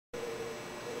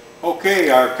Okay,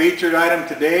 our featured item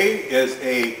today is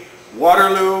a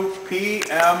Waterloo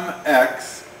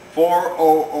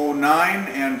PMX4009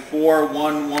 and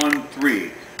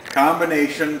 4113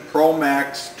 combination Pro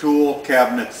Max tool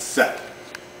cabinet set.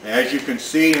 As you can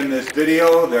see in this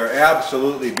video, they're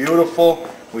absolutely beautiful.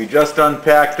 We just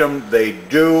unpacked them. They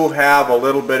do have a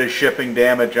little bit of shipping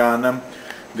damage on them.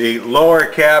 The lower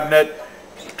cabinet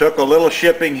took a little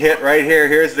shipping hit right here.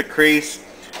 Here's the crease.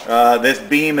 This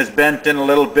beam is bent in a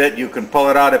little bit. You can pull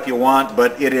it out if you want,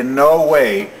 but it in no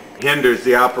way hinders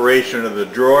the operation of the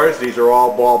drawers. These are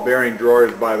all ball bearing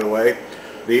drawers, by the way.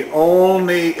 The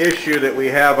only issue that we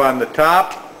have on the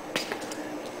top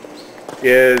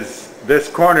is this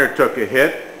corner took a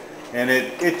hit, and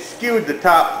it skewed the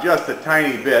top just a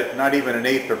tiny bit, not even an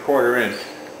eighth or quarter inch,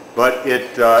 but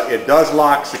it does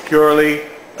lock securely.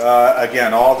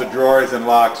 Again, all the drawers and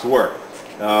locks work.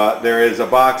 There is a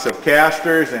box of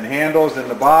casters and handles in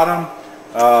the bottom.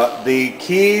 The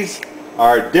keys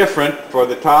are different for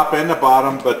the top and the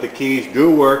bottom, but the keys do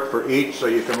work for each, so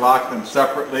you can lock them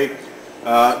separately.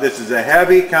 This is a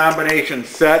heavy combination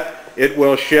set. It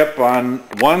will ship on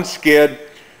one skid,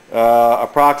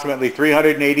 approximately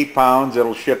 380 pounds.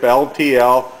 It'll ship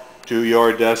LTL to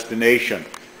your destination.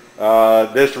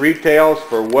 This retails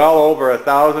for well over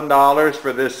 $1,000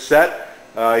 for this set.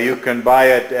 You can buy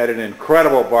it at an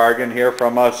incredible bargain here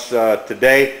from us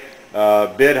today.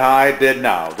 Bid high, bid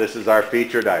now. This is our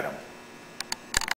featured item.